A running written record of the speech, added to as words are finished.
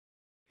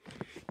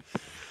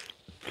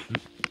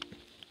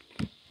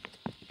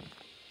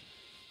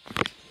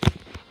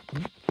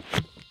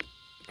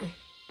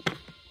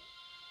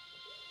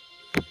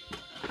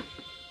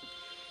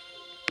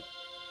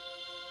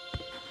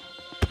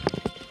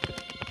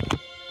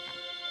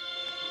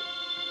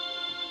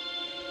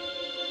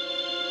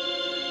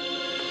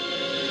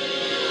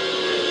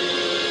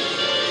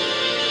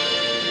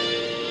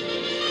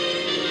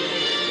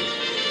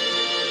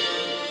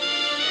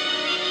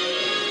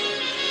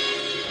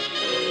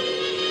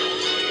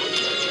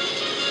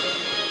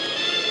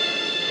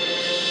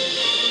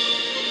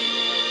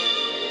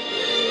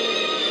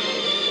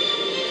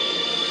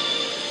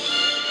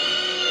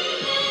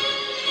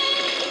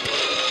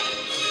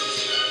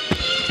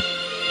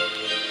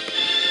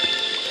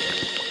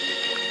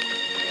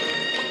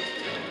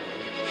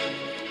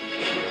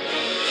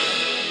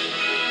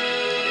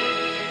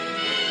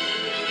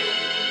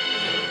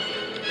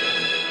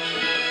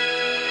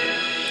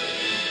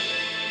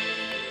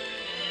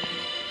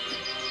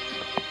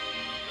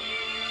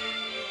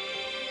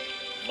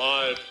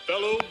My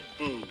fellow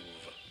Boov.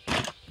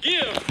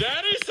 Give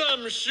Daddy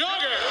some sugar!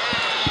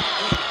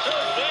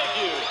 Oh, thank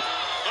you.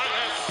 I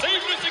have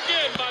saved us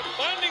again by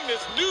finding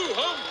this new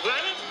home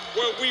planet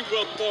where we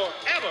will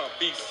forever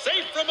be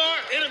safe from our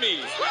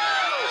enemies.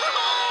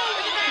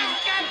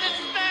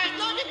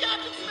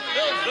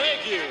 No,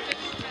 thank you.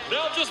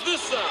 Now just this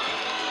side.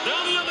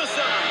 Now the other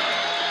side.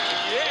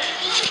 Yeah.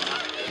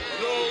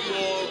 No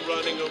more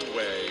running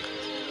away.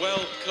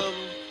 Welcome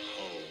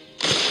home.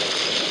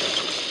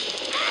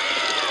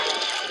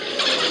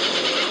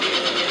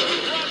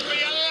 Run for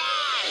your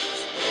lives!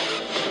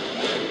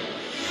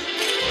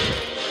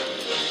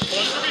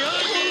 Monster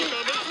behind me,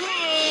 coming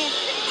through!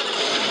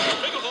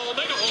 Make a hole,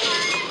 make a hole.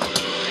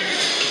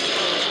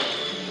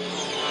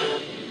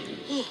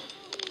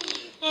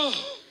 Oh,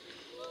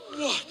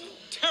 what a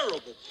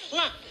terrible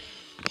plan.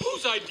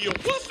 Whose idea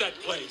was that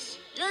place?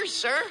 Yours,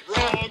 sir.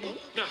 Wrong.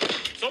 Now,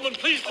 someone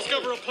please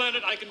discover a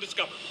planet I can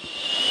discover.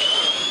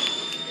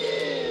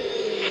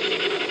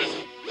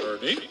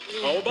 Ernie,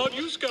 how about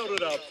you scout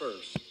it out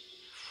first?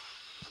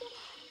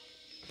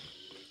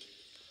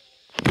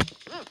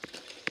 All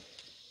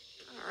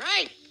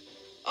right.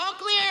 All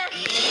clear.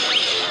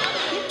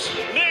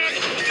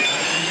 Next!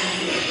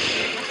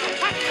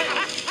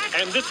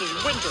 And this is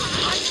winter.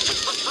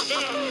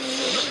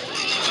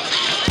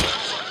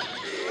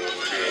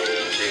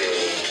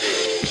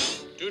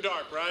 Too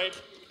dark, right?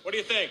 What do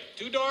you think?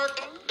 Too dark?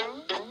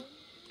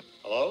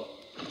 Hello?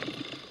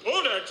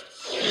 Oh, next!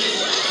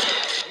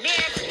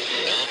 Next!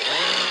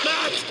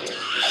 Next!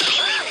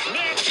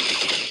 Next!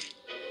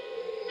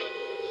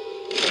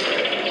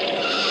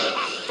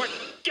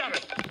 Forget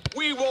it!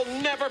 We will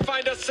never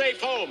find a safe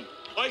home!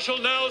 I shall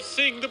now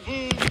sing the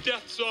Boov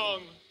death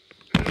song.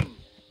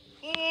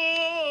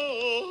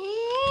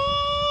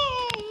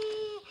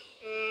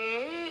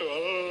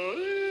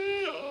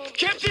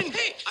 Captain!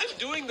 Hey, I'm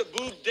doing the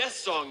Boov death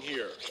song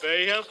here.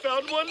 They have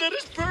found one that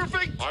is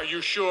perfect. Are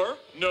you sure?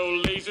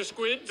 No laser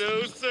squids?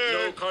 No, sir.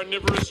 No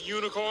carnivorous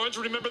unicorns?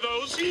 Remember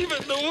those?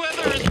 Even the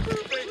weather is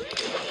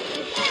perfect.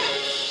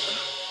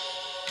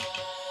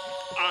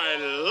 I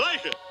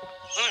like it.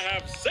 I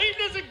have saved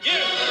us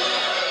again.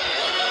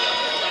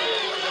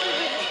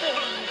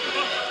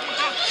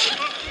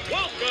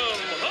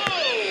 Welcome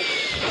home.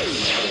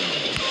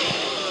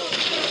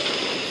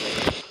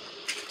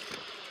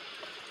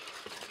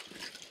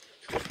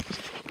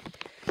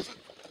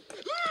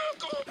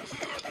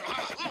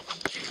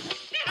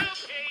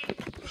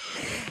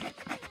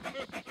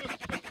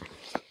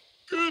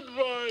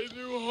 Goodbye,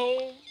 new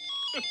home.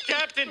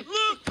 Captain,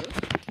 look!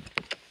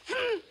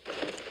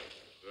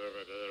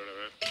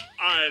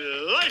 I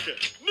like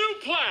it. New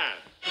plan.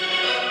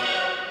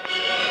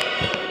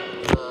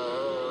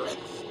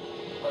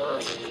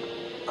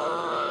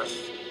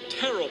 Earth.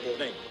 Terrible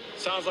name.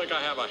 Sounds like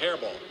I have a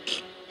hairball.